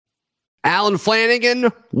Alan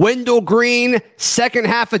Flanagan, Wendell Green, second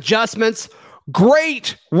half adjustments.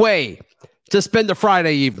 Great way to spend a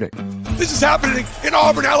Friday evening. This is happening in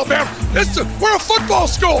Auburn, Alabama. We're a football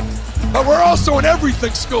school, but we're also an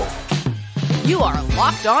everything school. You are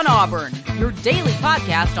Locked On Auburn, your daily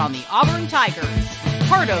podcast on the Auburn Tigers.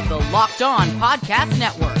 Part of the Locked On Podcast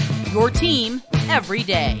Network, your team every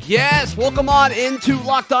day. Yes, welcome on into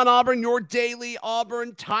Locked On Auburn, your daily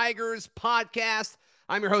Auburn Tigers podcast.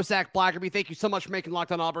 I'm your host, Zach Blackerby. Thank you so much for making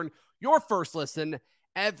Locked On Auburn your first listen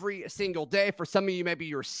every single day. For some of you, maybe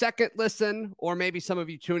your second listen, or maybe some of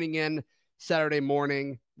you tuning in Saturday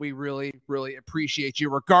morning. We really, really appreciate you,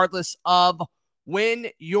 regardless of when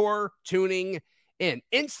you're tuning in.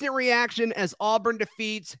 Instant reaction as Auburn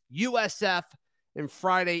defeats USF in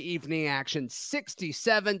Friday evening action,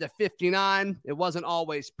 67-59. It wasn't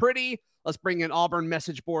always pretty. Let's bring in Auburn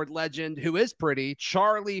message board legend, who is pretty,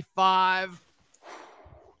 Charlie 5.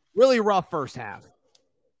 Really rough first half.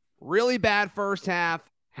 Really bad first half.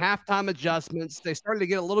 Halftime adjustments. They started to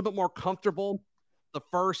get a little bit more comfortable the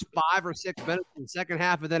first 5 or 6 minutes in the second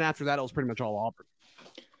half, and then after that, it was pretty much all Auburn.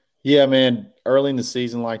 Yeah, man. Early in the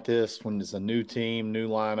season like this, when it's a new team, new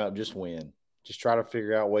lineup, just win. Just try to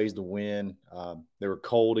figure out ways to win. They were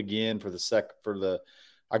cold again for the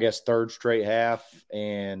third straight half,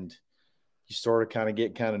 and you sort of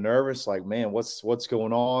get nervous, like, man, what's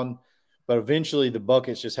going on? But eventually the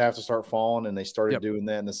buckets just have to start falling, and they started doing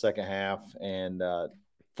that in the second half. And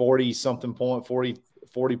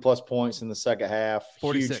 40-plus points in the second half.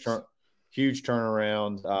 46. Huge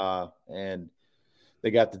turnaround, and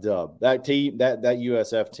they got the dub. That team, that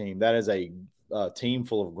USF team, that is a team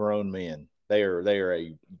full of grown men. They are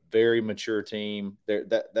a very mature team.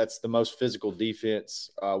 That's the most physical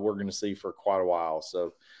defense we're going to see for quite a while.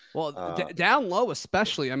 So, down low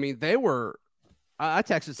especially. I mean, they were. I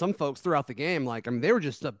texted some folks throughout the game, they were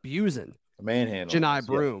just abusing Johni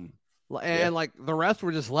Broome, and the rest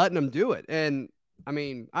were just letting them do it. And I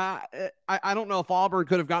mean, I don't know if Auburn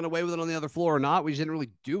could have gotten away with it on the other floor or not. We just didn't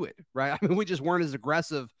really do it, right? I mean, we just weren't as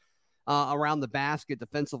aggressive around the basket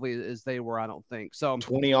defensively as they were, I don't think. So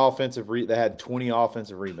 20 offensive they had 20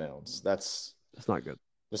 offensive rebounds. That's not good.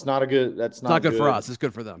 It's not good for us. It's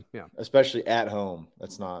good for them. Yeah. Especially at home.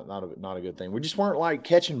 That's not a good thing. We just weren't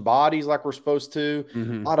catching bodies like we're supposed to.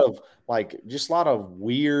 Mm-hmm. A lot of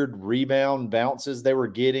weird rebound bounces they were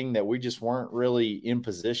getting that we just weren't really in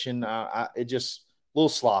position. It just a little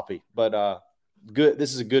sloppy, but good.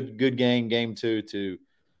 This is a good game, game 2 to,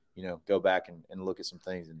 go back and look at some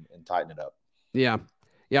things and tighten it up. Yeah.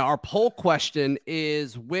 Yeah. Our poll question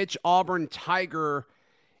is, which Auburn Tiger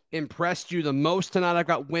impressed you the most tonight? I've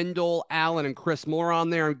got Wendell, Allen, and Chris Moore on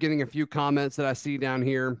there. I'm getting a few comments that I see down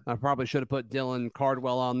here. I probably should have put Dylan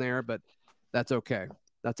Cardwell on there, but that's okay.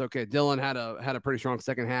 Dylan had a pretty strong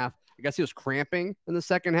second half. I guess he was cramping in the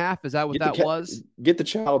second half. Is that what that was? Get the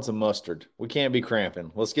child some mustard. We can't be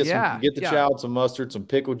cramping. Let's get the child some mustard, some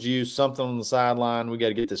pickle juice, something on the sideline. We got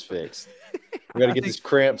to get this fixed. We got to get this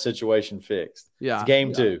cramp situation fixed. Yeah. It's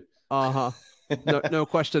game 2. Uh-huh. No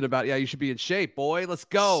question about it. Yeah, you should be in shape, boy. Let's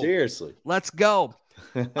go. Seriously. Let's go.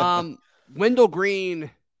 Wendell Green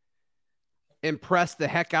impressed the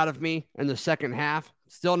heck out of me in the second half.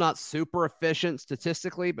 Still not super efficient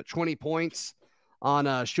statistically, but 20 points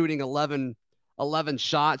on shooting 11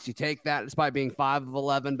 shots. You take that despite being 5 of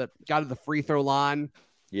 11, but got to the free throw line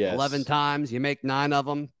 11 times. You make 9 of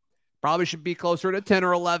them. Probably should be closer to 10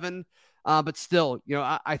 or 11. But still,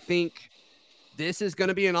 I think this is going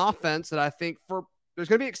to be an offense that I think there's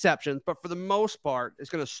going to be exceptions, but for the most part, it's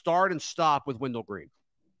going to start and stop with Wendell Green.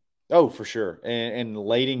 Oh, for sure. And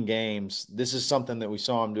late in games, this is something that we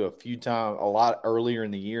saw him do a lot earlier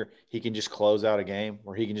in the year. He can just close out a game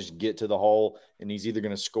where he can just get to the hole, and he's either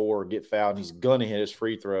going to score or get fouled, and he's going to hit his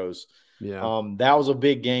free throws. Yeah. That was a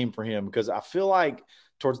big game for him because I feel like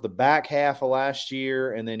towards the back half of last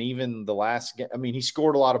year and then even the last game, I mean, he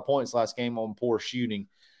scored a lot of points last game on poor shooting.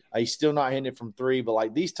 He's still not hitting it from 3,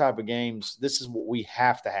 but these type of games, this is what we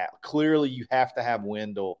have to have. Clearly, you have to have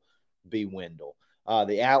Wendell be Wendell.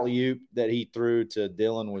 The alley-oop that he threw to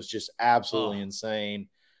Dylan was just absolutely insane.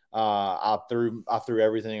 I threw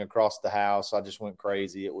everything across the house. I just went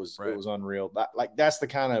crazy. It was unreal. That's the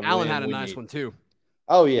kind of Allen had a nice one too.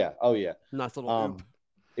 Oh yeah. Nice little hoop.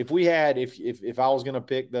 If I was going to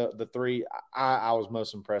pick the 3, I was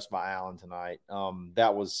most impressed by Allen tonight.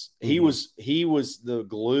 He was the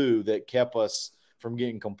glue that kept us from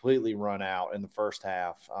getting completely run out in the first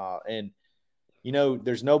half. And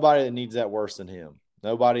there's nobody that needs that worse than him.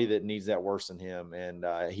 And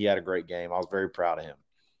he had a great game. I was very proud of him.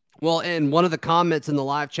 Well, and one of the comments in the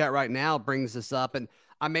live chat right now brings this up, and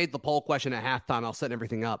I made the poll question at halftime. I'll set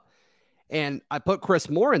everything up. And I put Chris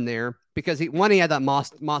Moore in there because he had that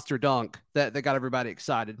monster dunk that got everybody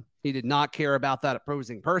excited. He did not care about that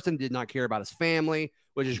opposing person, did not care about his family,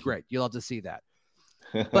 which is great. You love to see that.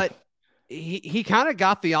 But he kind of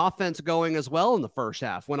got the offense going as well in the first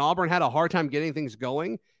half. When Auburn had a hard time getting things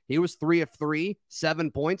going, he was 3 of 3,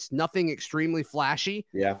 7 points, nothing extremely flashy.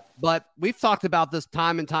 Yeah. But we've talked about this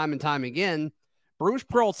time and time again. Bruce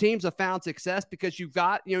Pearl teams have found success because you've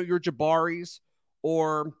got, your Jabaris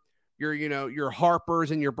or your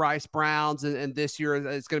Harpers and your Bryce Browns. And this year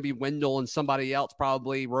it's going to be Wendell and somebody else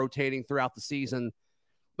probably rotating throughout the season.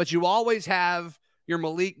 But you always have your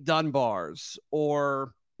Malik Dunbars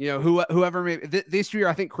or, whoever. This year,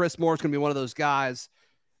 I think Chris Moore is going to be one of those guys.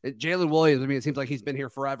 Jalen Williams, it seems like he's been here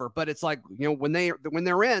forever. But it's like, when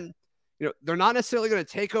they're in, they're not necessarily going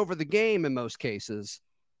to take over the game in most cases,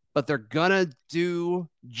 but they're going to do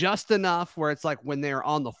just enough where it's like when they're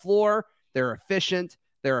on the floor, they're efficient,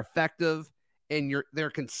 they're effective, and they're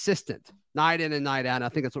consistent night in and night out. And I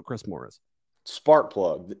think that's what Chris Moore is. Spark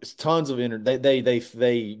plug. It's tons of energy.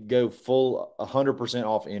 They go full 100%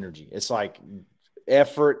 off energy. It's like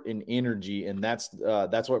effort and energy, and that's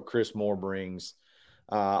what Chris Moore brings.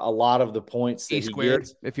 A lot of the points that he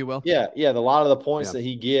gets, if you will. Yeah. A lot of the points that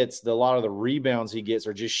he gets, a lot of the rebounds he gets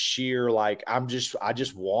are just sheer. Like I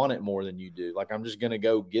just want it more than you do. Like I'm just gonna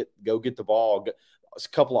go get the ball. A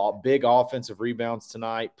couple of big offensive rebounds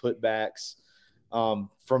tonight, putbacks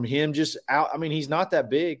from him just out. I mean, he's not that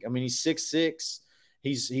big. I mean, he's 6'6".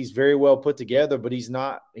 He's very well put together, but he's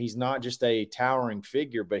not just a towering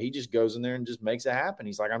figure, but he just goes in there and just makes it happen.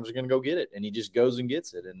 He's like, I'm just going to go get it. And he just goes and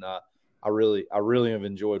gets it. And I really have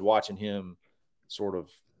enjoyed watching him sort of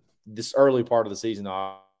this early part of the season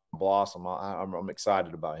blossom. I'm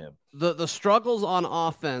excited about him. The struggles on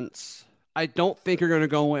offense, I don't think are going to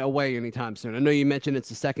go away anytime soon. I know you mentioned it's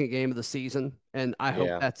the second game of the season, and I hope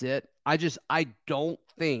that's it. I don't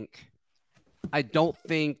think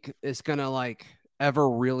it's going to ever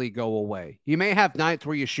really go away. You may have nights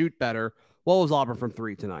where you shoot better. What was Auburn from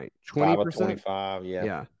 3 tonight? 20%? 25, yeah.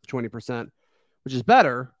 Yeah, 20%, which is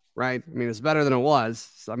better, right? I mean, it's better than it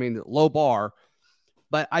was. I mean, low bar.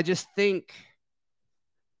 But I just think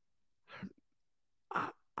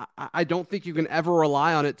I don't think you can ever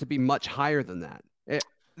rely on it to be much higher than that.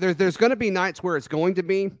 There's going to be nights where it's going to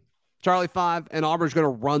be Charlie 5 and Auburn's going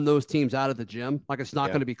to run those teams out of the gym. Like it's not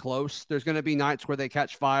going to be close. There's going to be nights where they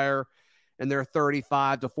catch fire and they're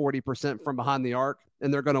 35 to 40% from behind the arc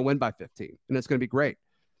and they're going to win by 15 and it's going to be great.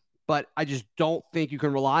 But I just don't think you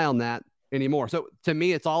can rely on that anymore. So to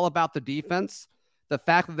me, it's all about the defense. The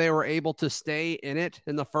fact that they were able to stay in it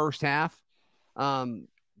in the first half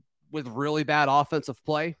with really bad offensive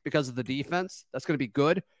play because of the defense, that's going to be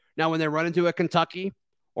good. Now, when they run into a Kentucky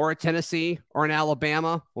or a Tennessee or an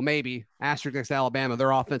Alabama, well, maybe asterisk next to Alabama,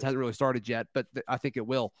 their offense hasn't really started yet, but I think it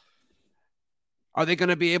will. Are they going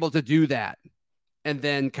to be able to do that and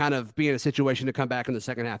then kind of be in a situation to come back in the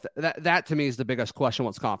second half? That to me is the biggest question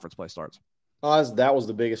once conference play starts. That was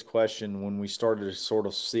the biggest question when we started to sort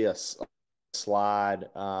of see us slide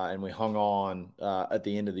and we hung on at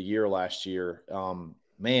the end of the year last year.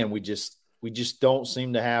 Man, we just don't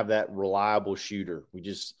seem to have that reliable shooter. We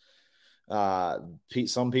just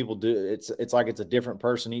some people do. It's like it's a different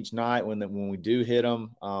person each night when we do hit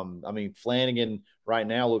them. I mean, Flanagan right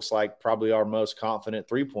now looks like probably our most confident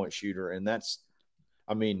 3-point shooter, and that's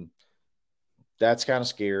kind of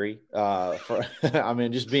scary. I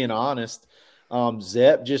mean, just being honest,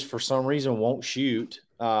 Zep just for some reason won't shoot,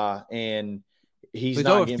 and he's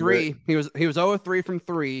not getting 0-3. He was 0-3 from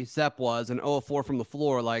 3. Zep was, and 0-4 from the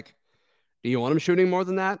floor. Like, do you want him shooting more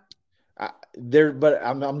than that? But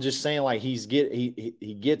I'm just saying, like he'll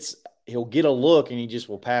get a look and he just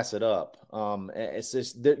will pass it up. It's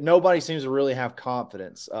just nobody seems to really have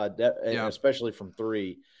confidence, especially from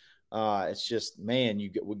 3. It's just, man,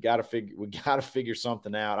 we got to figure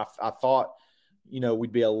something out. I thought,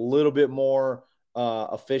 we'd be a little bit more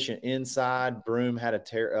efficient inside. Broome had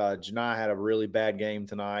Janai had a really bad game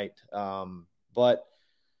tonight. But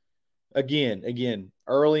again,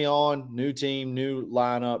 early on, new team, new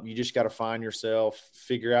lineup, you just got to find yourself,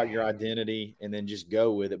 figure out your identity, and then just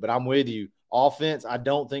go with it. But I'm with you. Offense, I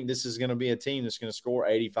don't think this is going to be a team that's going to score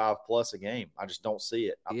 85 plus a game. I just don't see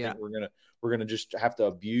it. I think we're gonna just have to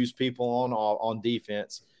abuse people on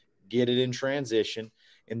defense, get it in transition,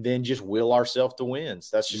 and then just will ourselves to wins.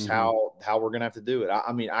 That's just how we're gonna have to do it.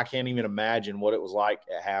 I mean, I can't even imagine what it was like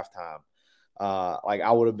at halftime. Like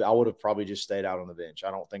I would have probably just stayed out on the bench.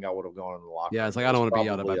 I don't think I would have gone in the locker room. Yeah, it's like I don't want to be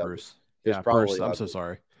yelled at by Bruce. Yeah, Bruce, I'm so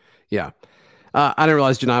sorry. Yeah. I didn't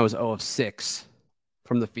realize Janai was 0 of 6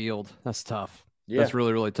 from the field. That's tough. Yeah. That's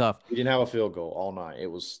really, really tough. He didn't have a field goal all night.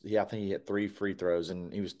 I think he hit 3 free throws,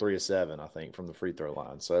 and he was 3 of 7, I think, from the free throw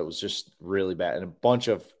line. So it was just really bad. And a bunch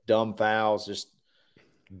of dumb fouls, just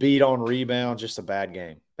beat on rebound, just a bad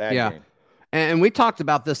game. Bad game. And we talked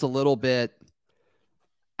about this a little bit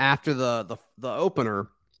after the opener,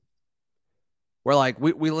 where like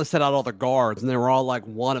we listed out all the guards and they were all like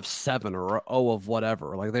 1 of 7 or 0 of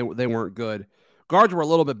whatever. Like they weren't good. Guards were a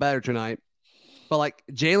little bit better tonight, but like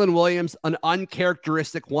Jalen Williams, an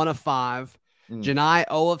uncharacteristic 1 of 5, Janai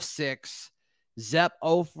 0 of 6, Zep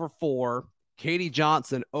 0 for 4, Katie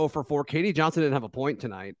Johnson 0 for 4. Katie Johnson didn't have a point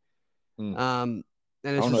tonight. And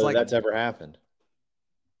it's I don't know like that's ever happened.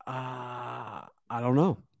 I don't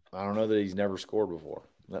know. I don't know that he's never scored before.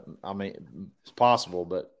 I mean, it's possible,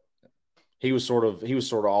 but he was sort of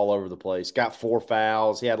all over the place. Got 4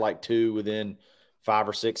 fouls. He had like 2 within 5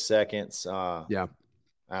 or 6 seconds. I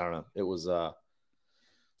don't know. It was friend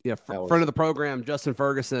of the program, Justin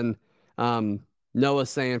Ferguson. Noah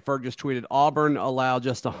saying Ferg just tweeted Auburn allowed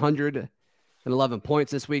just 111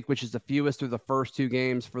 points this week, which is the fewest through the first 2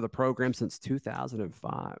 games for the program since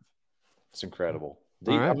 2005. It's incredible.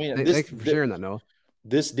 Right. I mean, thanks for sharing that, Noah.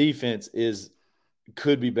 This defense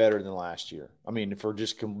could be better than last year. I mean, for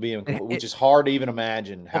just being, which is hard to even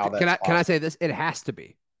imagine how that. Can I say this? It has to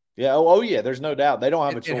be. Yeah. Oh yeah. There's no doubt. They don't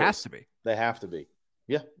have a choice. It has to be. They have to be.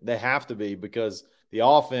 Yeah, they have to be, because the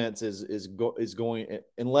offense is going,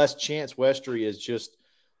 unless Chance Westry is just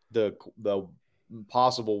the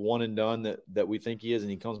possible one and done that we think he is, and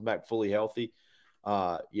he comes back fully healthy.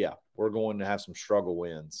 We're going to have some struggle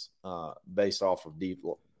wins based off of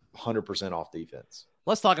 100% off defense.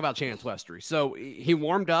 Let's talk about Chance Westry. So he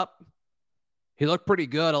warmed up. He looked pretty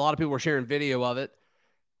good. A lot of people were sharing video of it.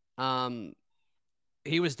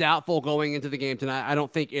 He was doubtful going into the game tonight. I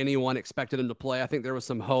don't think anyone expected him to play. I think there was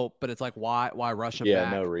some hope, but it's like, why rush him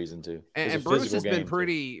back? Yeah, no reason to. And Bruce has been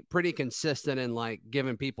pretty consistent in like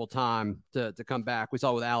giving people time to come back. We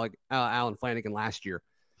saw with Alan Flanagan last year.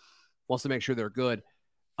 Wants to make sure they're good.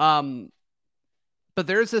 But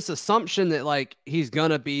there's this assumption that like he's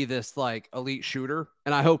gonna be this like elite shooter,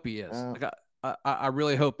 and I hope he is. I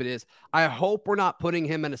really hope it is. I hope we're not putting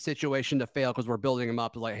him in a situation to fail because we're building him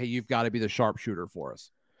up to like, hey, you've got to be the sharpshooter for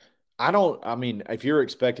us. I mean, if you're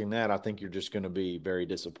expecting that, I think you're just going to be very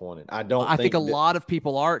disappointed. I think a lot of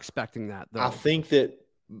people are expecting that, though. I think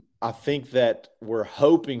that we're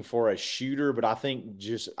hoping for a shooter, but I think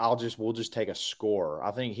we'll just take a scorer.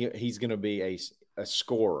 I think he's going to be a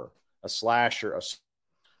scorer, a slasher.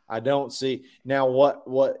 I don't see now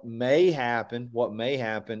what may happen. What may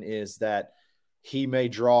happen is that he may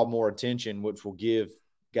draw more attention, which will give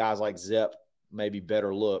guys like Zep maybe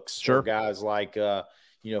better looks. Sure. Or guys like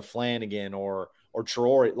Flanagan or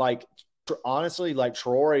Troy. Like honestly, like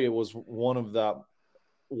Troy was one of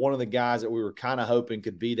the guys that we were kind of hoping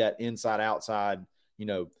could be that inside outside,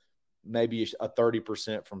 maybe a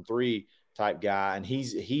 30% from 3 type guy, and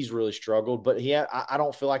he's really struggled. But I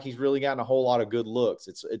don't feel like he's really gotten a whole lot of good looks.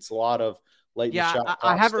 It's a lot of late. Yeah,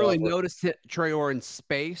 I haven't really noticed Traore in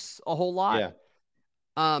space a whole lot. Yeah.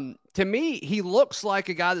 To me, he looks like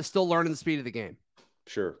a guy that's still learning the speed of the game.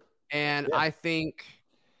 Sure. And yeah. I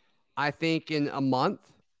think in a month,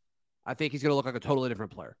 I think he's going to look like a totally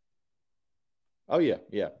different player. Oh yeah.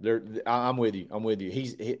 Yeah. I'm with you.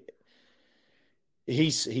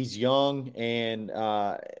 He's young. And,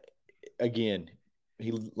 again,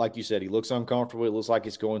 he, like you said, he looks uncomfortable. It looks like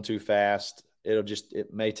it's going too fast.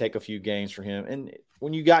 It may take a few games for him. And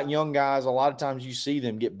when you got young guys, a lot of times you see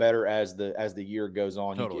them get better as the year goes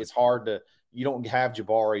on. Totally. It's hard you don't have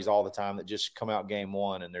Jabaris all the time that just come out game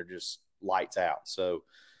one and they're just lights out. So,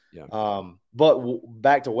 yeah. But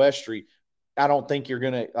back to Westry, I don't think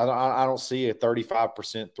I don't see a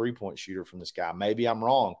 35% 3-point shooter from this guy. Maybe I'm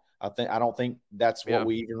wrong. I don't think that's what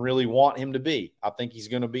we even really want him to be. I think he's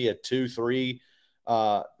going to be a 2-3,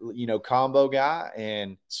 combo guy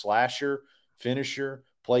and slasher, finisher,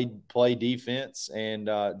 play defense, and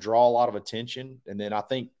draw a lot of attention. And then I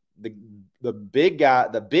think the big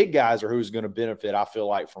guys are who's going to benefit. I feel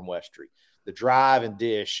like from Westry, the drive and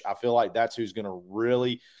dish. I feel like that's who's going to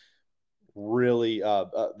really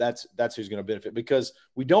that's who's going to benefit, because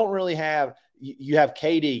we don't really have. You have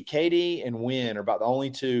KD and Wynn are about the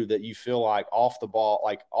only 2 that you feel like off the ball,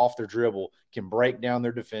 like off their dribble, can break down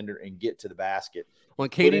their defender and get to the basket. Well,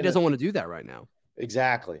 KD doesn't want to do that right now.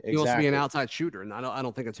 Exactly. He wants to be an outside shooter, and I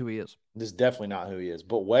don't think that's who he is. This is definitely not who he is.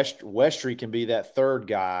 But Westry can be that third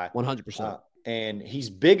guy. 100%. And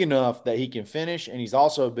he's big enough that he can finish, and he's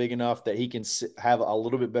also big enough that he can have a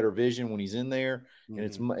little bit better vision when he's in there, and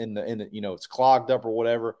it's in the it's clogged up or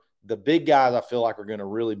whatever. The big guys I feel like are going to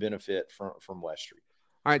really benefit from Westry.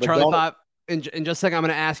 All right, Charlie 5. in just a second, I'm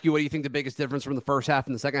going to ask you what do you think the biggest difference from the first half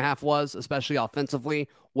and the second half was, especially offensively.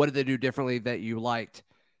 What did they do differently that you liked?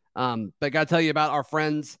 But I got to tell you about our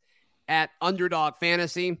friends at Underdog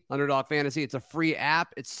Fantasy. Underdog Fantasy, it's a free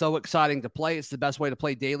app. It's so exciting to play. It's the best way to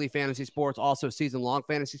play daily fantasy sports, also season-long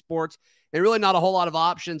fantasy sports. And really not a whole lot of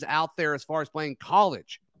options out there as far as playing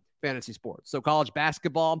college fantasy sports. So college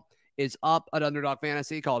basketball is up at Underdog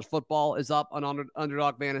Fantasy. College football is up on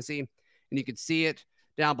Underdog Fantasy. And you can see it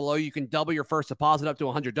down below. You can double your first deposit up to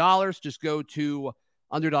 $100. Just go to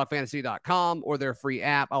underdogfantasy.com or their free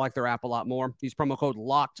app. I like their app a lot more. Use promo code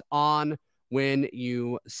LOCKEDON when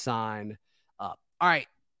you sign up. All right.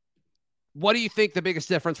 What do you think the biggest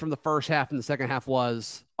difference from the first half and the second half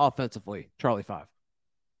was offensively, Charlie Five?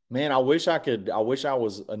 Man, I wish I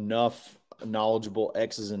was enough knowledgeable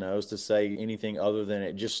X's and O's to say anything other than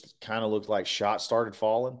it just kind of looked like shots started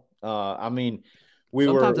falling. I mean,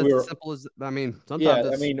 sometimes it's as simple as,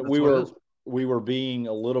 we were being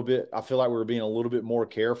a little bit, I feel like we were being a little bit more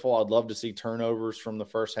careful. I'd love to see turnovers from the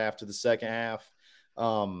first half to the second half.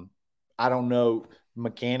 I don't know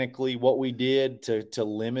mechanically what we did to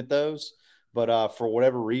limit those, but for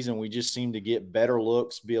whatever reason, we just seemed to get better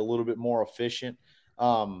looks, be a little bit more efficient.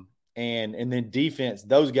 And then defense,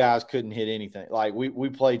 those guys couldn't hit anything. Like we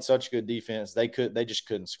played such good defense. They just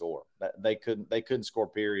couldn't score. They couldn't score,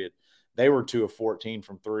 period. They were 2 of 14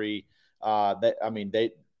 from three. They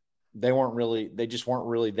just weren't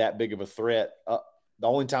really that big of a threat. The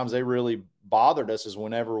only times they really bothered us is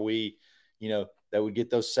whenever we, they would get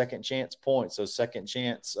those second chance points, those second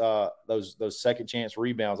chance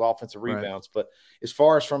rebounds, offensive rebounds. Right. But as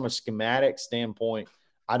far as from a schematic standpoint,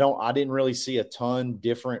 I didn't really see a ton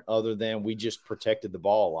different other than we just protected the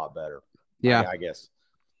ball a lot better. Yeah, I guess.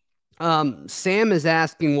 Sam is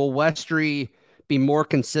asking, will Westry be more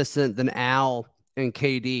consistent than Al and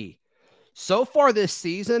KD? So far this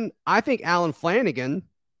season, I think Alan Flanigan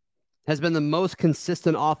has been the most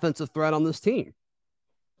consistent offensive threat on this team.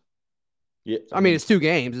 Yeah, I mean, it's 2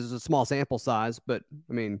 games. It's a small sample size, but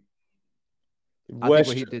I mean, I think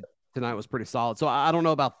what he did tonight was pretty solid. So I don't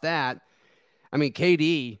know about that. I mean,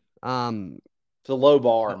 KD. It's a low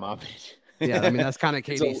bar, in my opinion. Yeah, I mean that's kind of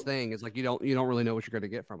KD's thing. It's like you don't really know what you're going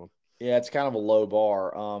to get from him. Yeah, it's kind of a low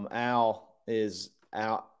bar. Al is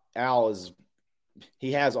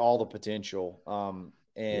he has all the potential.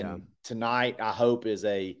 Tonight I hope is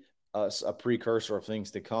a precursor of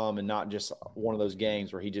things to come, and not just one of those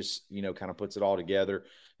games where he just kind of puts it all together,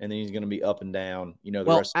 and then he's going to be up and down the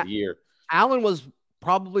rest of the year. Allen was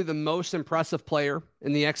probably the most impressive player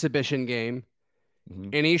in the exhibition game. Mm-hmm.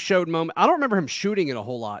 And he showed moment. I don't remember him shooting it a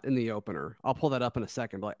whole lot in the opener. I'll pull that up in a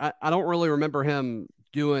second. But I don't really remember him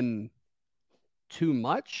doing too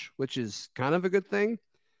much, which is kind of a good thing.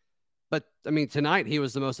 But, I mean, tonight he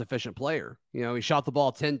was the most efficient player. He shot the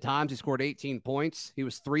ball 10 times. He scored 18 points. He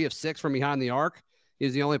was 3 of 6 from behind the arc. He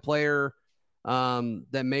was the only player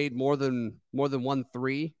that made more than 1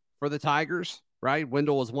 3 for the Tigers, right?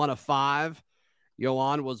 Wendell was 1 of 5.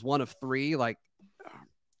 Yohan was 1 of 3. Like,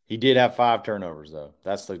 he did have 5 turnovers, though.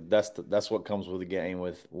 That's what comes with the game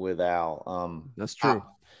with Al. That's true.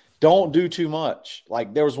 Don't do too much.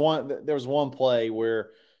 Like there was one play where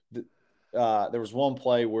they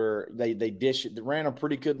ran a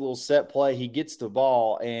pretty good little set play. He gets the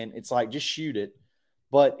ball and it's like just shoot it,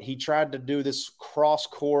 but he tried to do this cross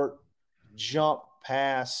court jump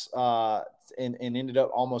pass and ended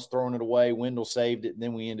up almost throwing it away. Wendell saved it, and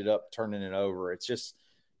then we ended up turning it over. It's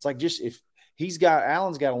like if.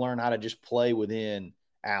 Allen's got to learn how to just play within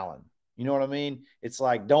Allen. You know what I mean? It's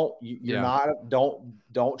like, don't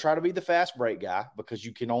try to be the fast break guy because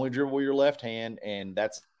you can only dribble with your left hand. And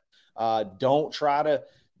that's, don't try to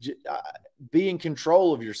be in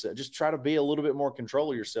control of yourself. Just try to be a little bit more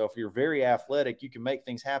control of yourself. You're very athletic. You can make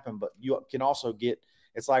things happen, but you can also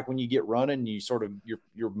it's like when you get running, you sort of,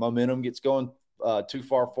 your momentum gets going too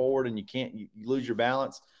far forward and you lose your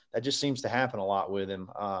balance. That just seems to happen a lot with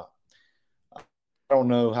him. I don't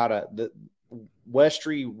know how to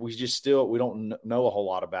Westry. We don't know a whole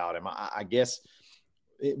lot about him. I guess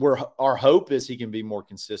our hope is he can be more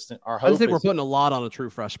consistent. Our hope I think we're putting a lot on a true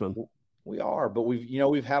freshman. We are, but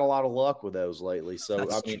we've had a lot of luck with those lately. So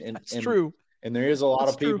that's true. And there is a lot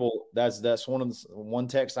of people. That's one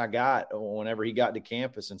text I got whenever he got to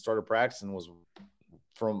campus and started practicing was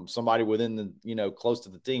from somebody within the close to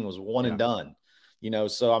the team was one and done.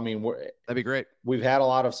 So I mean, that'd be great. We've had a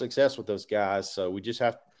lot of success with those guys, so we just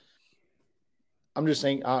have. I'm just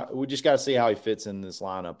saying, we just got to see how he fits in this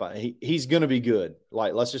lineup. He's going to be good.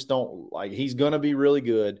 Like, let's just don't like. He's going to be really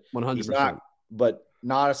good. 100%. But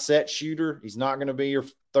not a set shooter. He's not going to be your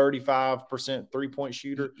 35% 3-point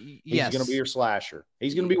shooter. He's going to be your slasher.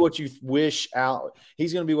 He's going to be what you wish out.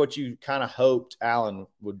 He's going to be what you kind of hoped Allen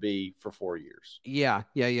would be for 4 years. Yeah.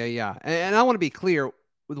 And I want to be clear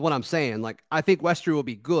with what I'm saying. Like, I think Westry will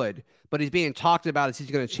be good, but he's being talked about as he's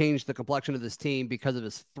going to change the complexion of this team because of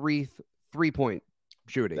his three-point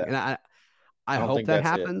shooting. And I hope that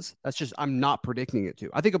happens. That's just, I'm not predicting it to.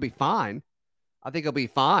 I think he'll be fine.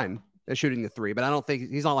 At shooting the three, but I don't think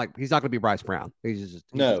he's not going to be Bryce Brown. He's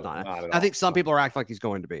not at all. I think some people are acting like he's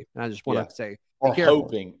going to be. And I just want to say, or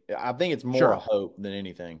hoping. I think it's more a hope than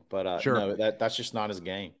anything, but no, that's just not his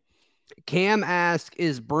game. Cam asked,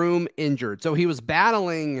 is Broome injured? So he was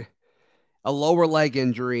battling a lower leg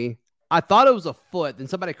injury. I thought it was a foot. Then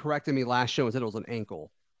somebody corrected me last show and said it was an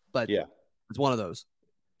ankle, but it's one of those.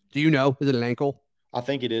 Do you know? Is it an ankle? I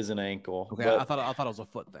think it is an ankle. Okay, I thought it was a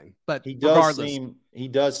foot thing, but he does not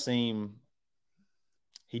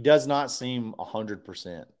seem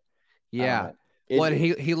 100%. Yeah, well,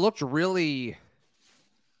 he looked really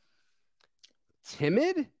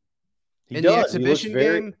timid in the exhibition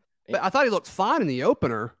game, but I thought he looked fine in the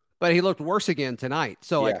opener, but he looked worse again tonight.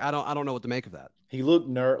 So I don't know what to make of that. He looked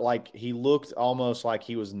he looked almost like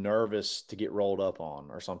he was nervous to get rolled up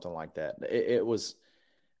on or something like that. It was.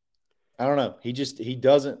 I don't know. He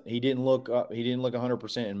didn't look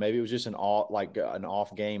 100%, and maybe it was just an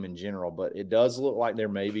off game in general, but it does look like there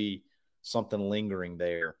may be something lingering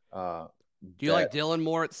there. Do you like Dylan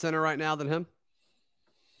more at center right now than him?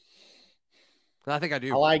 I think I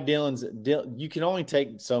do. I like Dylan's. You can only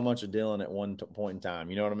take so much of Dylan at one point in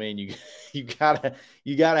time. You know what I mean? You gotta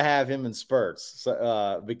have him in spurts,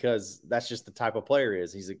 because that's just the type of player he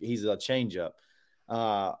is. He's a changeup.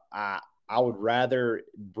 I would rather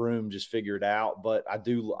Broome just figure it out, but right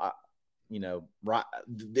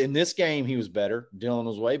in this game he was better. Dylan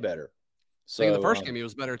was way better. So in the first game he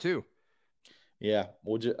was better too. Yeah,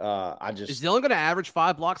 is Dylan going to average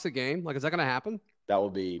 5 blocks a game? Like, is that going to happen? That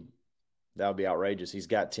would be outrageous. He's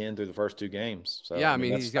got 10 through the first 2 games. So yeah, I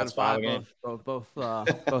mean he's got 5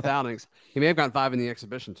 both outings. He may have gotten 5 in the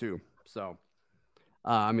exhibition too. So,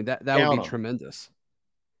 I mean that would be tremendous.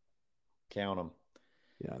 Count them.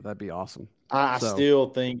 Yeah, that'd be awesome. I still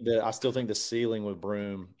think the ceiling with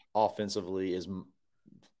Broome offensively is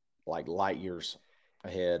like light years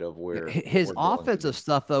ahead of where his offensive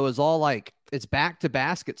stuff though is all like it's back to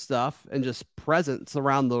basket stuff and just presence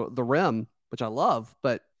around the rim, which I love,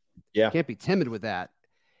 but you can't be timid with that.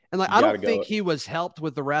 And like I don't think he was helped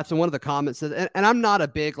with the refs. And one of the comments said, and I'm not a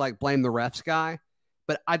big like blame the refs guy,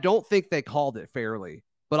 but I don't think they called it fairly.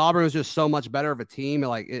 But Auburn was just so much better of a team, and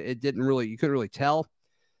like it didn't really, you couldn't really tell.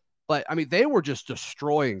 But, I mean, they were just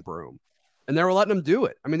destroying Broome, and they were letting him do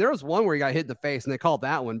it. I mean, there was one where he got hit in the face, and they called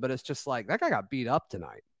that one, but it's just like that guy got beat up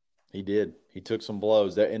tonight. He did. He took some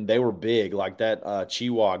blows, and they were big. Like that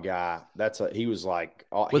Chihuahua guy, he was like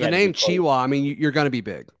 – with the name Chihuahua, I mean, you're going to be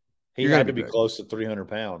big. He had to be close to 300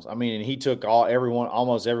 pounds. I mean, and he took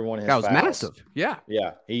almost everyone in his fouls. That was massive. Yeah.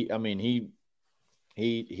 Yeah. He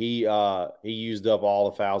used up all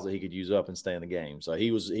the fouls that he could use up and stay in the game. So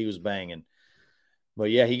he was banging. But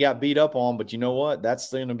yeah, he got beat up on. But you know what? I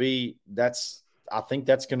think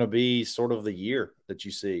that's going to be sort of the year that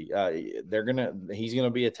you see. He's going to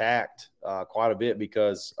be attacked quite a bit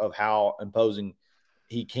because of how imposing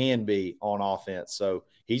he can be on offense. So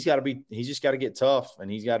he's just got to get tough, and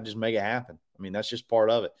he's got to just make it happen. I mean, that's just part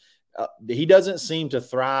of it. He doesn't seem to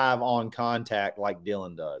thrive on contact like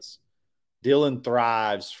Dylan does. Dylan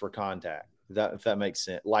thrives for contact, if that makes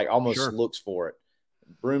sense. Like almost looks for it.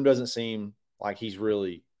 Broome doesn't seem like he's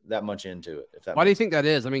really that much into it. Why do you think that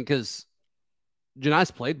is? I mean, because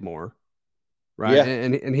Janice played more, right? Yeah.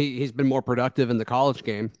 And he's been more productive in the college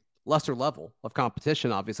game, lesser level of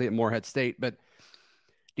competition, obviously, at Morehead State. But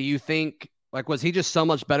do you think, like, was he just so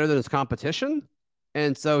much better than his competition?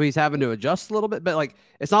 And so he's having to adjust a little bit. But, like,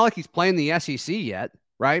 it's not like he's playing the SEC yet,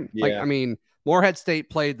 right? Yeah. Like, I mean, Morehead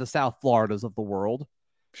State played the South Floridas of the world.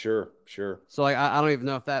 Sure. So, like, I don't even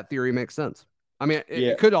know if that theory makes sense. I mean,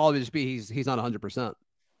 it could always be he's not 100%.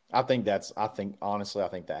 Honestly, I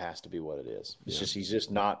think that has to be what it is. It's just he's just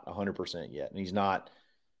not 100% yet, and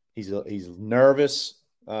he's nervous.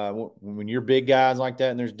 When you're big guys like that,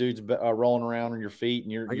 and there's dudes rolling around on your feet,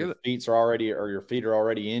 and your feet are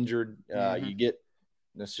already injured,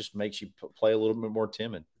 this just makes you play a little bit more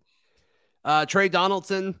timid. Trey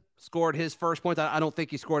Donaldson scored his first points. I don't think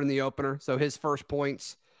he scored in the opener, so his first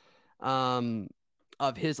points of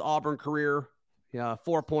his Auburn career.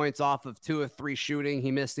 4 points off of 2 of 3 shooting.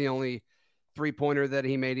 He missed the only 3-pointer that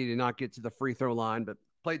he made. He did not get to the free throw line, but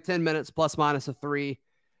played 10 minutes plus minus a 3.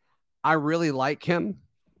 I really like him.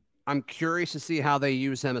 I'm curious to see how they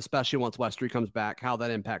use him, especially once Westry comes back, how that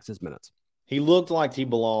impacts his minutes. He looked like he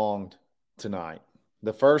belonged tonight.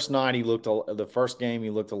 The first game, he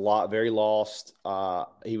looked very lost.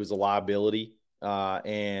 He was a liability,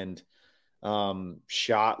 and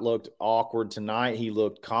shot looked awkward tonight. He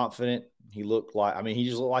looked confident. He just looked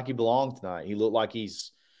like he belonged tonight. He looked like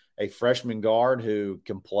he's a freshman guard who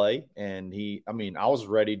can play. And I was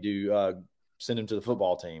ready to send him to the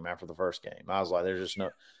football team after the first game. I was like, there's just no,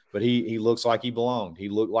 but he looks like he belonged. He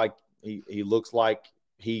looks like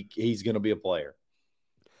he's going to be a player.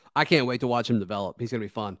 I can't wait to watch him develop. He's going to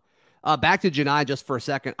be fun. Back to Johni just for a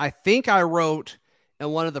second. I think I wrote in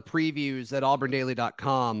one of the previews at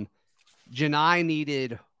auburndaily.com, Johni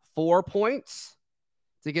needed 4 points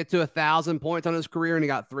to get to 1,000 points on his career, and he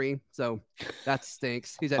got 3. So that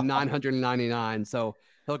stinks. He's at 999. So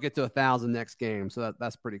he'll get to 1,000 next game. So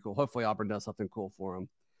that's pretty cool. Hopefully Auburn does something cool for him.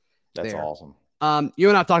 That's awesome. You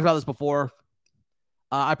and I have talked about this before.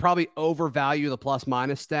 I probably overvalue the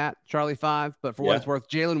plus-minus stat, Charlie 5, but for what it's worth,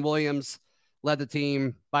 Jalen Williams led the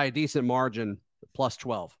team by a decent margin, plus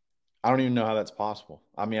 12. I don't even know how that's possible.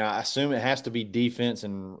 I mean, I assume it has to be defense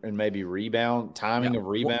and maybe timing of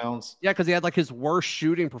rebounds. Yeah, because he had like his worst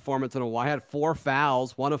shooting performance in a while. He had 4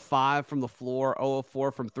 fouls, 1 of 5 from the floor, 0 of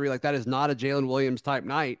 4 from 3. Like, that is not a Jalen Williams type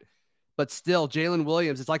night. But still, Jalen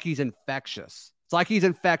Williams, it's like he's infectious. It's like he's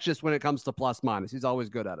infectious when it comes to plus minus. He's always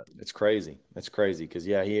good at it. It's crazy. It's crazy because,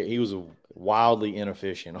 he was wildly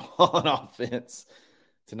inefficient on offense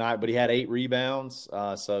tonight, but he had 8 rebounds.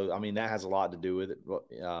 So, I mean, that has a lot to do with it.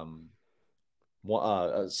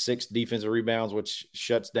 6 defensive rebounds, which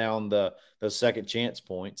shuts down the second chance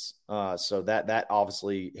points. So that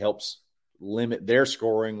obviously helps limit their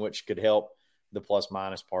scoring, which could help the plus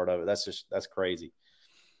minus part of it. That's crazy.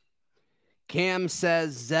 Cam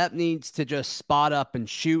says Zep needs to just spot up and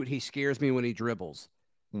shoot. He scares me when he dribbles.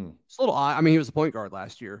 It's a little odd. I mean, he was a point guard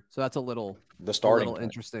last year, so that's a little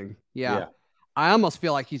interesting. Yeah. I almost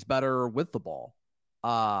feel like he's better with the ball.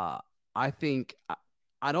 I think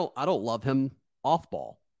I don't love him off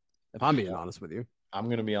ball, if I'm being honest with you. I'm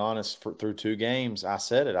going to be honest. Through 2 games, I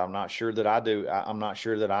said it. I'm not sure that I do. I'm not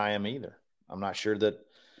sure that I am either. I'm not sure that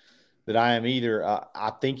I am either.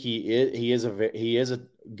 I think he is a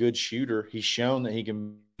good shooter. He's shown that he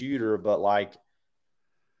can be a shooter, but like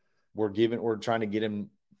we're trying to get him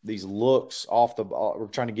these looks off the ball. We're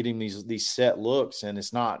trying to get him these set looks, and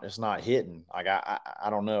it's not hitting. Like I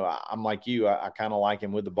don't know. I'm like you. I kind of like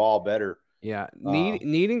him with the ball better. Yeah,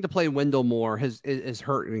 needing to play Wendell more is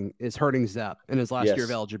hurting Zep in his last year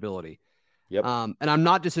of eligibility. Yep. And I'm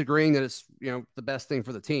not disagreeing that it's the best thing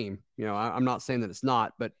for the team. I'm not saying that it's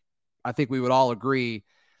not, but I think we would all agree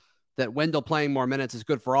that Wendell playing more minutes is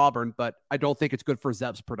good for Auburn, but I don't think it's good for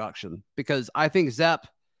Zep's production because I think Zep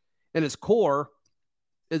in his core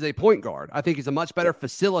is a point guard. I think he's a much better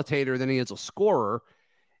facilitator than he is a scorer.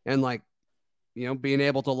 And being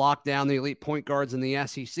able to lock down the elite point guards in the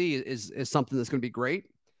SEC is something that's going to be great.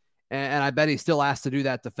 And I bet he still has to do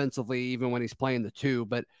that defensively, even when he's playing the 2.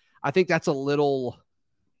 But I think that's a little,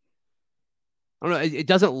 I don't know. It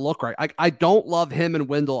doesn't look right. I don't love him and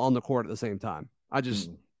Wendell on the court at the same time. I just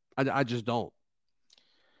don't.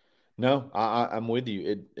 No, I'm with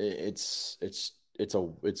you. It's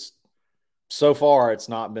so far it's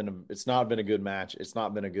not been a good match. It's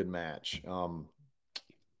not been a good match.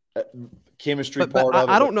 Chemistry part of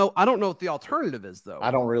it. I don't know what the alternative is though.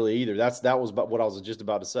 I don't really either. That was what I was just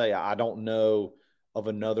about to say. I don't know of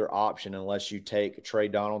another option unless you take Trey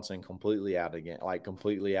Donaldson completely out again, like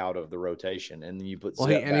completely out of the rotation, and then you put.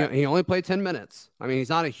 He only played 10 minutes. I mean, he's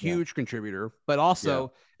not a huge contributor, but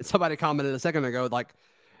also somebody commented a second ago, like,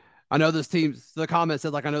 I know this team's. The comment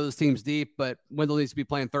said, like, I know this team's deep, but Wendell needs to be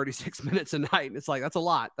playing 36 minutes a night. And it's like that's a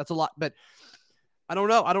lot. But I don't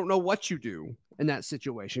know. I don't know what you do in that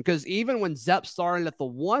situation because even when Zep started at the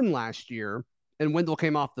 1 last year and Wendell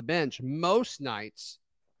came off the bench, most nights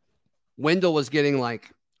Wendell was getting like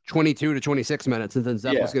 22 to 26 minutes, and then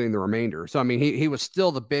Zep was getting the remainder. So, I mean, he was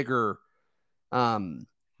still the bigger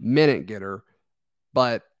minute getter,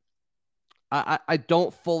 but I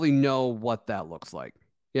don't fully know what that looks like.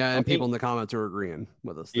 Yeah, and people in the comments are agreeing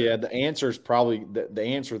with us there. Yeah, the answer is probably the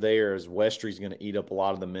answer there is Westry's going to eat up a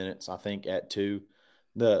lot of the minutes, I think, at 2.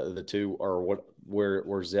 The 2 are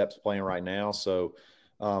where Zep's playing right now. So,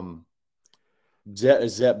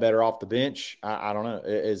 is Zep better off the bench? I don't know.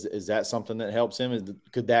 Is that something that helps him?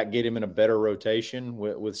 Could that get him in a better rotation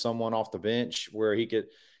with someone off the bench where he could,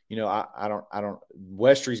 I don't.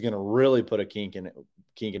 Westry's going to really put a kink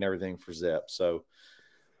in everything for Zep. So,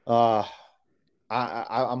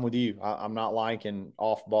 I'm with you. I'm not liking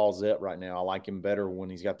off ball Zep right now. I like him better when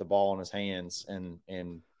he's got the ball in his hands and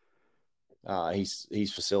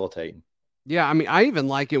he's facilitating. Yeah, I mean, I even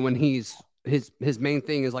like it when his main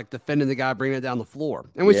thing is like defending the guy, bringing it down the floor,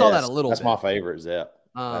 and we saw that a little. That's bit. my favorite Zep.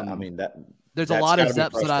 I mean that. There's a lot of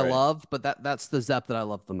Zeps that I love, but that's the Zep that I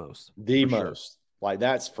love the most. The most. Sure. Like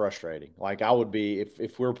that's frustrating. Like I would be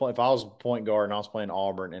if we were playing, if I was point guard and I was playing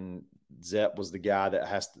Auburn and Zep was the guy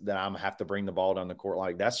that I'm have to bring the ball down the court.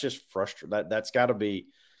 Like that's just frustrating. That's got to be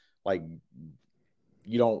like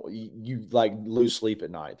you like lose sleep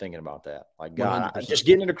at night thinking about that. Like God, 100%. just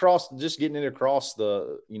getting it across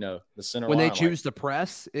the the center when line. They choose to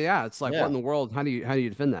press. Yeah, it's like what in the world? How do you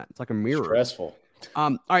defend that? It's like a mirror. Stressful.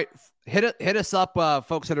 All right, hit us up,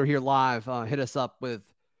 folks that are here live. Hit us up with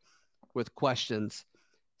questions.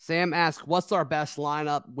 Sam asks, "What's our best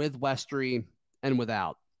lineup with Westry and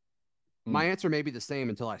without?" My answer may be the same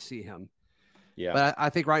until I see him. Yeah, but I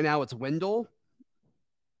think right now it's Wendell,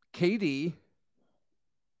 KD,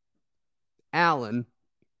 Allen,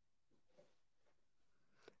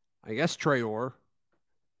 I guess Traore,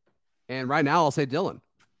 and right now I'll say Dylan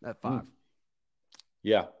at 5.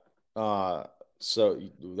 Yeah. So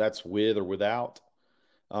that's with or without?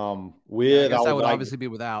 I guess I would obviously be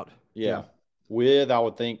without. Yeah. With, I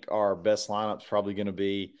would think our best lineup's probably going to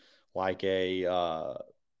be like a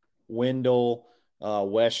Wendell,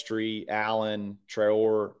 Westry, Allen,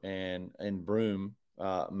 Traore, and Broome.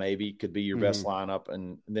 Maybe could be your best lineup,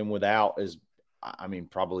 and then without is, I mean,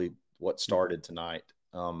 probably what started tonight.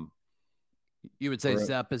 You would say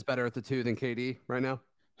Zep is better at the 2 than KD right now?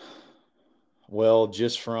 Well,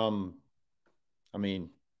 just from, I mean,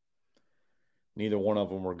 neither one of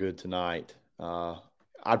them were good tonight.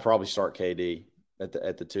 I'd probably start KD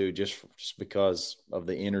at the 2 just because of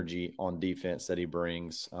the energy on defense that he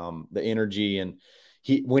brings. The energy, and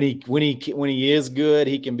when he is good,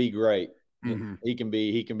 he can be great. Mm-hmm. He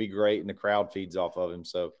can be great, and the crowd feeds off of him.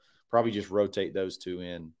 So probably just rotate those 2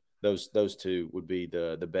 in. Those 2 would be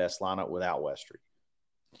the best lineup without Westry.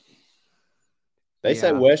 They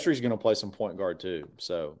said Westry's going to play some point guard too.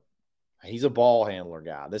 So he's a ball handler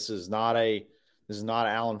guy. This is not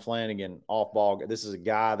Alan Flanagan off ball. This is a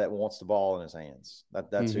guy that wants the ball in his hands.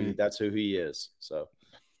 That's who he is. So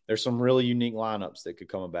there's some really unique lineups that could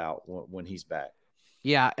come about when he's back.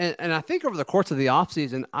 Yeah, and I think over the course of the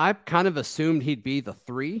offseason, I kind of assumed he'd be the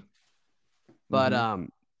 3. But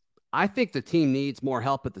I think the team needs more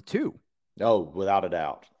help at the 2. Oh, without a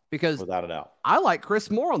doubt. Because I like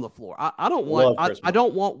Chris Moore on the floor. I don't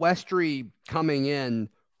want Westry coming in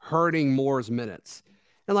hurting Moore's minutes.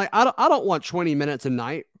 And like I don't want 20 minutes a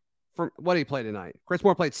night. For what did he play tonight? Chris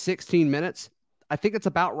Moore played 16 minutes. I think it's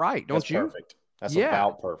about right, don't you? Perfect. That's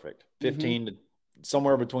about perfect. 15 to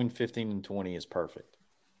somewhere between 15 and 20 is perfect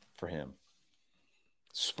for him.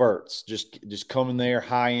 Spurts, just come in there,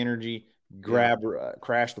 high energy, grab,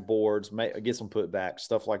 crash the boards, get some putbacks,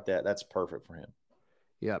 stuff like that. That's perfect for him.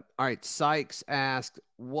 Yep. All right. Sykes asked,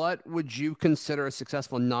 what would you consider a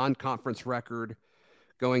successful non-conference record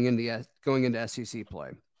going into SEC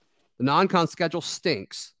play? The non-con schedule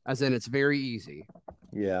stinks, as in it's very easy.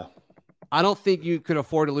 Yeah. I don't think you could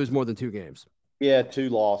afford to lose more than 2 games. Yeah, 2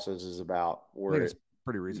 losses is about where it's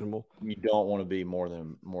pretty reasonable. You don't want to be more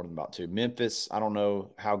than about 2. Memphis, I don't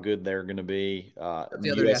know how good they're going to be.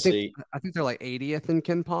 USC, I think they're like 80th in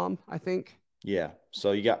KenPom, I think. Yeah.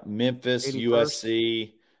 So you got Memphis, 81st.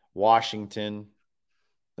 USC, Washington.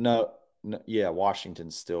 No,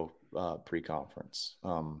 Washington's still pre-conference.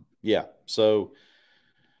 Yeah. So,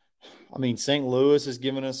 I mean, St. Louis has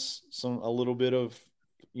given us a little bit of,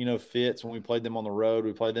 fits when we played them on the road.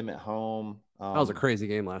 We played them at home. That was a crazy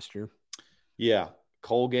game last year. Yeah.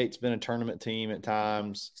 Colgate's been a tournament team at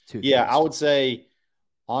times. Yeah, I would say,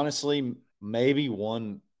 honestly, maybe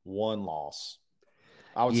one loss.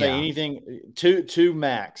 I would say anything two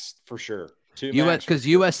max for sure. Because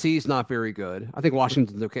USC is not very good. I think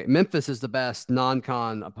Washington's okay. Memphis is the best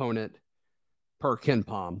non-con opponent per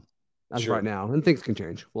KenPom as right now, and things can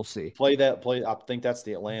change. We'll see. Play. I think that's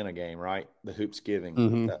the Atlanta game, right? The Hoops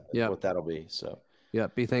Giving. What that'll be. So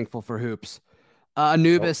be thankful for Hoops.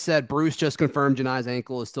 Anubis said Bruce just confirmed Janai's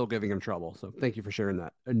ankle is still giving him trouble. So thank you for sharing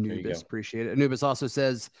that. Anubis, appreciate it. Anubis also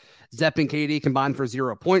says Zep and KD combined for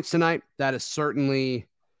 0 points tonight. That is certainly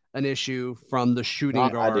an issue from the shooting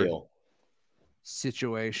guard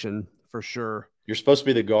situation for sure. You're supposed to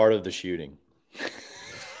be the guard of the shooting.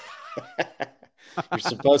 You're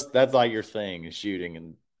supposed. That's like your thing, is shooting,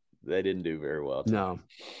 and they didn't do very well tonight.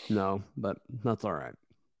 No, but that's all right.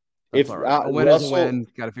 If a win is a win,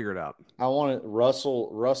 got to figure it out. I want it.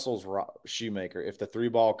 Russell's Shoemaker. If the 3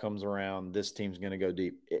 ball comes around, this team's going to go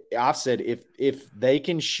deep. I've said if they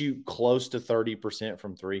can shoot close to 30%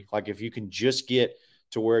 from 3, like if you can just get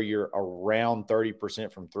to where you're around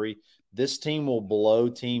 30% from three, this team will blow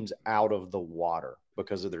teams out of the water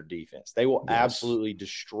because of their defense. They will absolutely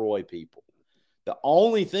destroy people. The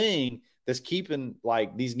only thing that's keeping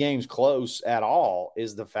like these games close at all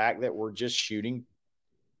is the fact that we're just shooting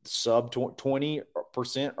sub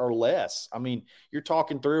 20% or less. I mean, you're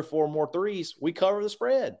talking 3 or 4 more threes. We cover the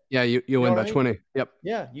spread. Yeah, you win by 20. Yep.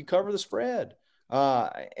 Yeah, you cover the spread.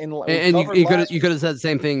 And you could have said the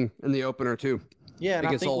same thing in the opener too. Yeah, and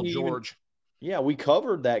against I think old George. We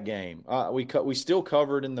covered that game. We still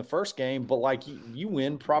covered in the first game, but like you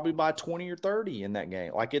win probably by 20 or 30 in that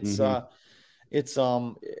game. Like it's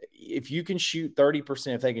if you can shoot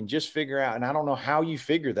 30%, if they can just figure out, and I don't know how you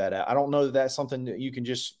figure that out. I don't know that that's something that you can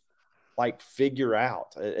just like figure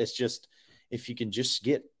out. It's just if you can just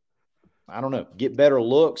get better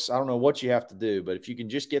looks. I don't know what you have to do, but if you can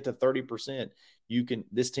just get to 30%,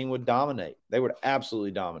 this team would dominate. They would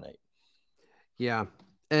absolutely dominate. Yeah.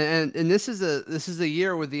 And this is a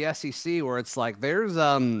year with the SEC where it's like there's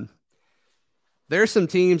some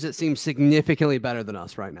teams that seem significantly better than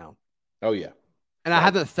us right now. Oh yeah. And I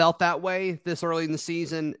haven't felt that way this early in the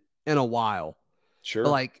season in a while. Sure.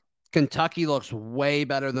 But like Kentucky looks way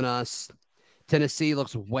better than us. Tennessee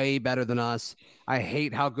looks way better than us. I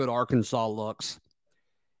hate how good Arkansas looks.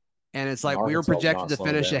 And it's like we were projected to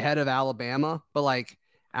finish ahead of Alabama, but like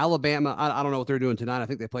Alabama, I don't know what they're doing tonight. I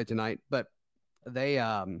think they play tonight, but they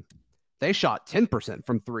shot 10%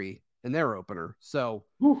 from 3 in their opener. So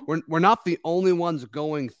we're not the only ones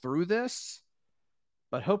going through this,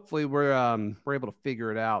 but hopefully we're able to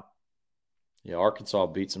figure it out. Yeah, Arkansas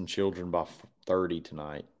beat some children by 30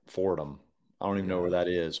 tonight. Fordham. I don't even know where that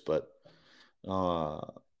is, but and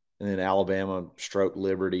then Alabama stroked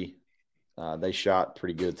Liberty. They shot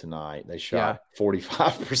pretty good tonight. They shot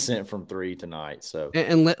 45% from 3 tonight. So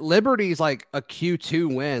and Liberty's like a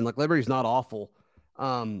Q2 win. Like Liberty's not awful.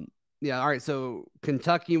 Yeah. All right. So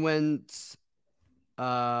Kentucky wins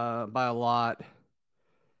by a lot.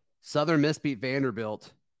 Southern Miss beat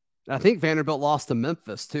Vanderbilt. I think Vanderbilt lost to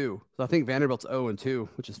Memphis too. So I think Vanderbilt's 0-2,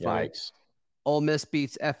 which is fine. Ole Miss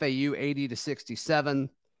beats FAU 80-67.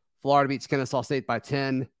 Florida beats Kennesaw State by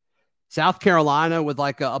 10. South Carolina with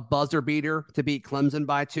like a buzzer beater to beat Clemson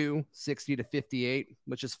by 2, 60-58,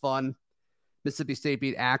 which is fun. Mississippi State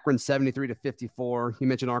beat Akron 73-54. You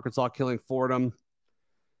mentioned Arkansas killing Fordham.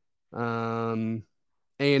 A&M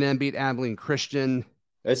beat Abilene Christian.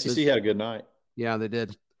 SEC had a good night. Yeah, they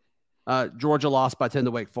did. Georgia lost by 10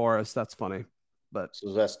 to Wake Forest. That's funny. But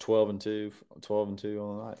so that's 12-2 on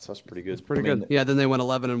the night. So that's pretty good. It's pretty good. Yeah, then they went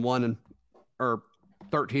 11-1 or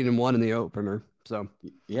 13-1 in the opener. So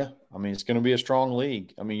yeah, I mean it's going to be a strong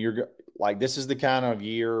league. I mean you're like this is the kind of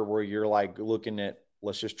year where you're like looking at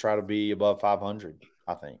let's just try to be above 500.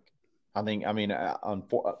 I mean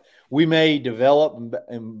we may develop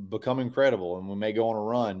and become incredible, and we may go on a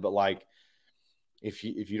run, but like if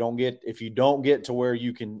you don't get to where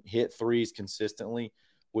you can hit threes consistently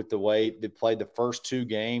with the way they played the first 2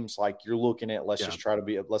 games, like you're looking at let's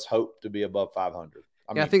let's hope to be above 500.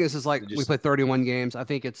 I think this is like we play 31 games. I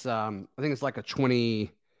think it's like a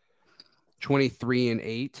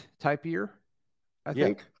 23-8 type year. I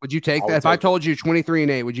think. Would you take that? If I told you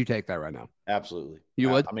 23-8, would you take that right now? Absolutely. You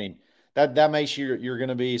would? I mean, that makes you're going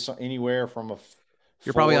to be anywhere from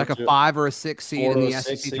you're probably like a 5 or a 6 seed in the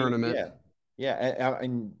SEC tournament. Yeah.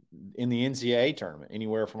 And in the NCAA tournament,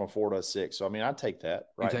 anywhere from a 4 to a 6. So I mean, I'd take that.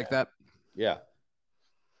 You take that? Yeah.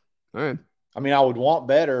 All right. I mean, I would want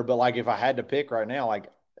better, but like if I had to pick right now,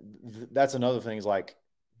 like that's another thing is like,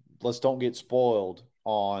 let's don't get spoiled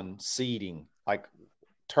on seeding, like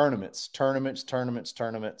tournaments. We're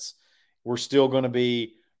still going to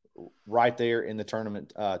be right there in the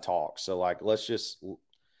tournament talk. So like, let's just,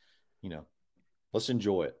 let's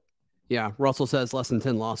enjoy it. Yeah. Russell says less than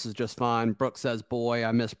 10 losses, just fine. Brooks says, boy,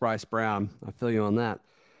 I miss Bryce Brown. I feel you on that.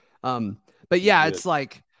 But yeah, it's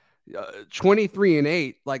like,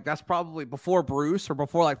 23-8, like that's probably before Bruce or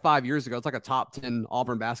before like 5 years ago. It's like a top 10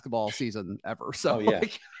 Auburn basketball season ever. So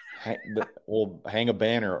we'll hang a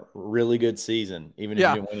banner. Really good season, even if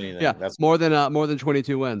you didn't win anything. Yeah, that's more than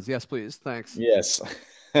 22 wins. Yes, please. Thanks. Yes,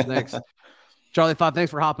 thanks. Charlie 5,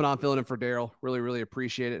 thanks for hopping on, filling in for Daryl. Really, really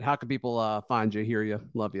appreciate it. How can people find you, hear you,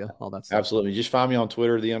 love you, all that stuff? Absolutely. Just find me on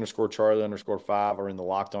Twitter, _Charlie_5, or in the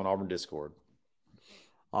Locked On Auburn Discord.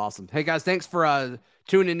 Awesome. Hey, guys, thanks for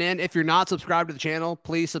tuning in. If you're not subscribed to the channel,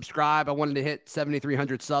 please subscribe. I wanted to hit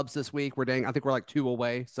 7,300 subs this week. I think we're like 2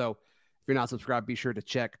 away. So if you're not subscribed, be sure to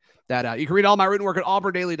check that out. You can read all my written work at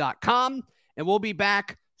auburndaily.com, and we'll be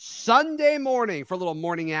back Sunday morning for a little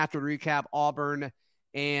morning after to recap Auburn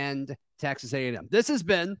and Texas A&M. This has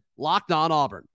been Locked On Auburn.